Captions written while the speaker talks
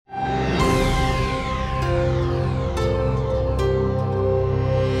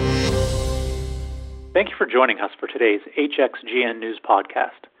Thank you for joining us for today's HXGN News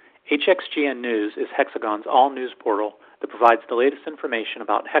podcast. HXGN News is Hexagon's all-news portal that provides the latest information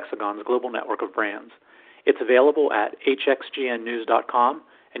about Hexagon's global network of brands. It's available at hxgnnews.com,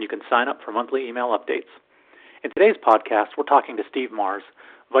 and you can sign up for monthly email updates. In today's podcast, we're talking to Steve Mars,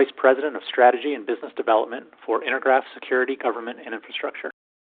 Vice President of Strategy and Business Development for Intergraph Security, Government, and Infrastructure.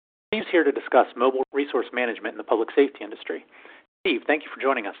 Steve's here to discuss mobile resource management in the public safety industry. Steve, thank you for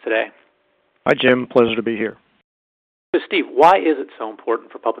joining us today. Hi, Jim. Pleasure to be here. So, Steve, why is it so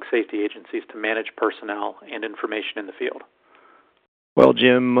important for public safety agencies to manage personnel and information in the field? Well,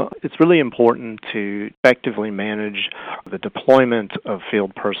 Jim, it's really important to effectively manage the deployment of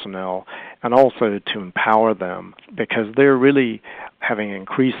field personnel and also to empower them because they're really having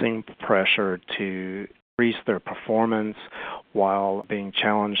increasing pressure to increase their performance while being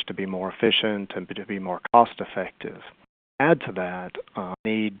challenged to be more efficient and to be more cost-effective. Add to that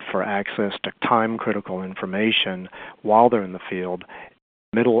need for access to time-critical information while they're in the field,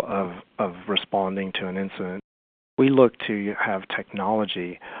 middle of responding to an incident. We look to have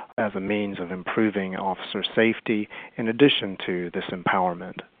technology as a means of improving officer safety in addition to this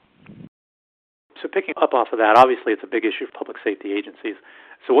empowerment. So picking up off of that, obviously it's a big issue for public safety agencies.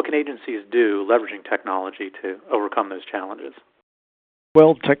 So what can agencies do leveraging technology to overcome those challenges?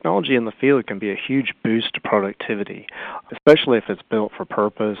 Well, technology in the field can be a huge boost to productivity, especially if it's built for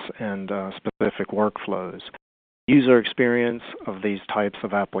purpose and specific workflows. User experience of these types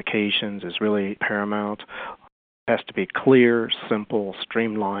of applications is really paramount. It has to be clear, simple,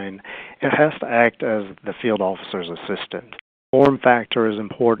 streamlined. It has to act as the field officer's assistant. Form factor is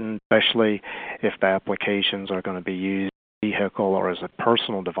important, especially if the applications are going to be used in a vehicle or as a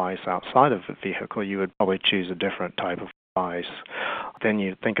personal device outside of the vehicle. You would probably choose a different type of device. Then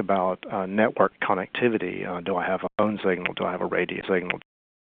you think about network connectivity. Do I have a phone signal? Do I have a radio signal?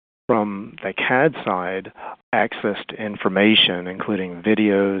 From the CAD side, access to information, including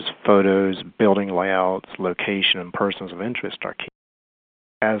videos, photos, building layouts, location, and persons of interest are key,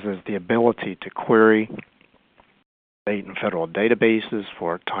 as is the ability to query state and federal databases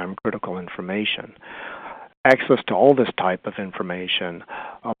for time-critical information. Access to all this type of information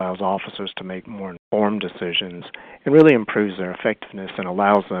allows officers to make more informed decisions and really improves their effectiveness and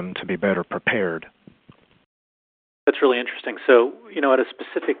allows them to be better prepared. That's really interesting. So, at a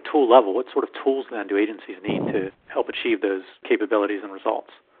specific tool level, what sort of tools then do agencies need to help achieve those capabilities and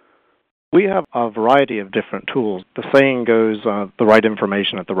results? We have a variety of different tools. The saying goes, the right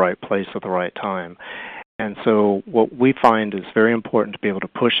information at the right place at the right time. And so what we find is very important to be able to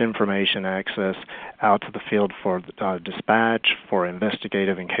push information access out to the field for dispatch, for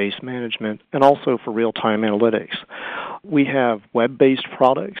investigative and case management, and also for real-time analytics. We have web-based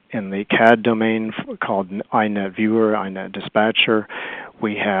products in the CAD domain called iNet Viewer, iNet Dispatcher.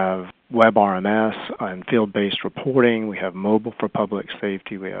 We have WebRMS and field-based reporting. We have mobile for public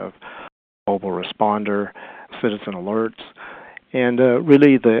safety. We have mobile responder, citizen alerts. And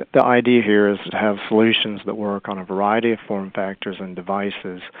really the idea here is to have solutions that work on a variety of form factors and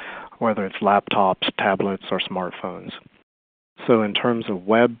devices, whether it's laptops, tablets, or smartphones. So in terms of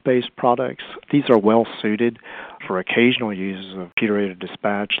web-based products, these are well suited for occasional uses of computer-aided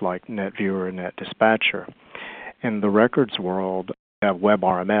dispatch like NetViewer and NetDispatcher. In the records world, we have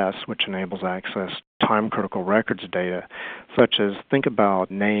WebRMS, which enables access to time-critical records data, such as think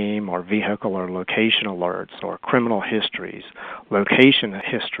about name or vehicle or location alerts or criminal histories, location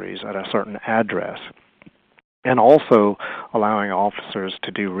histories at a certain address, and also allowing officers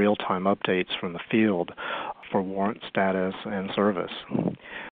to do real-time updates from the field for warrant status and service.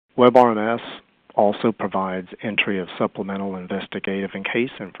 WebRMS also provides entry of supplemental investigative and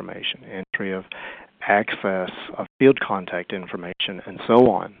case information, entry of access of field contact information, and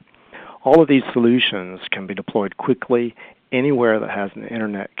so on. All of these solutions can be deployed quickly anywhere that has an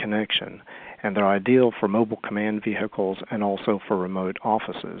internet connection, and they're ideal for mobile command vehicles and also for remote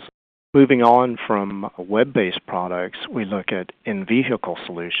offices. Moving on from web-based products, we look at in-vehicle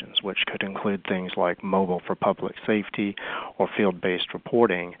solutions, which could include things like mobile for public safety or field-based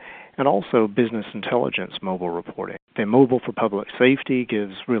reporting, and also business intelligence mobile reporting. The mobile for public safety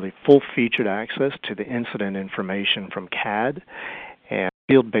gives really full-featured access to the incident information from CAD, and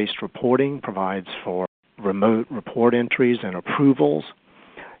field-based reporting provides for remote report entries and approvals.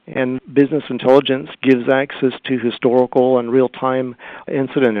 And business intelligence gives access to historical and real-time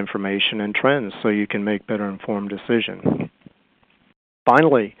incident information and trends so you can make better informed decisions.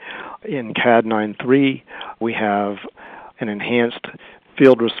 Finally, in CAD 9.3, we have an enhanced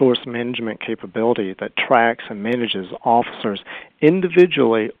field resource management capability that tracks and manages officers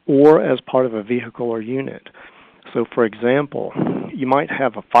individually or as part of a vehicle or unit. So, for example, you might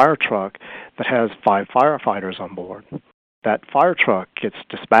have a fire truck that has 5 firefighters on board. That fire truck gets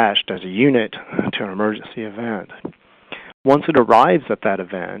dispatched as a unit to an emergency event. Once it arrives at that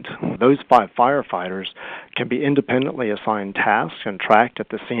event, those 5 firefighters can be independently assigned tasks and tracked at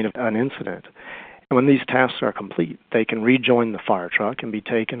the scene of an incident. And when these tasks are complete, they can rejoin the fire truck and be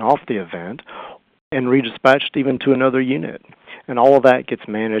taken off the event and redispatched even to another unit. And all of that gets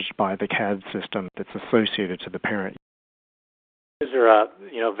managed by the CAD system that's associated to the parent. These are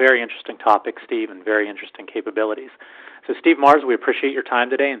very interesting topics, Steve, and very interesting capabilities. So, Steve Marrs, we appreciate your time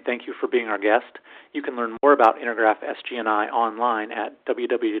today, and thank you for being our guest. You can learn more about Intergraph SG&I online at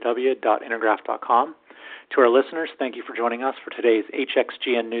www.intergraph.com. To our listeners, thank you for joining us for today's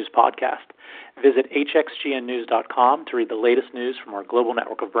HXGN News podcast. Visit hxgnnews.com to read the latest news from our global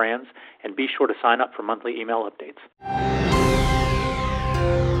network of brands, and be sure to sign up for monthly email updates.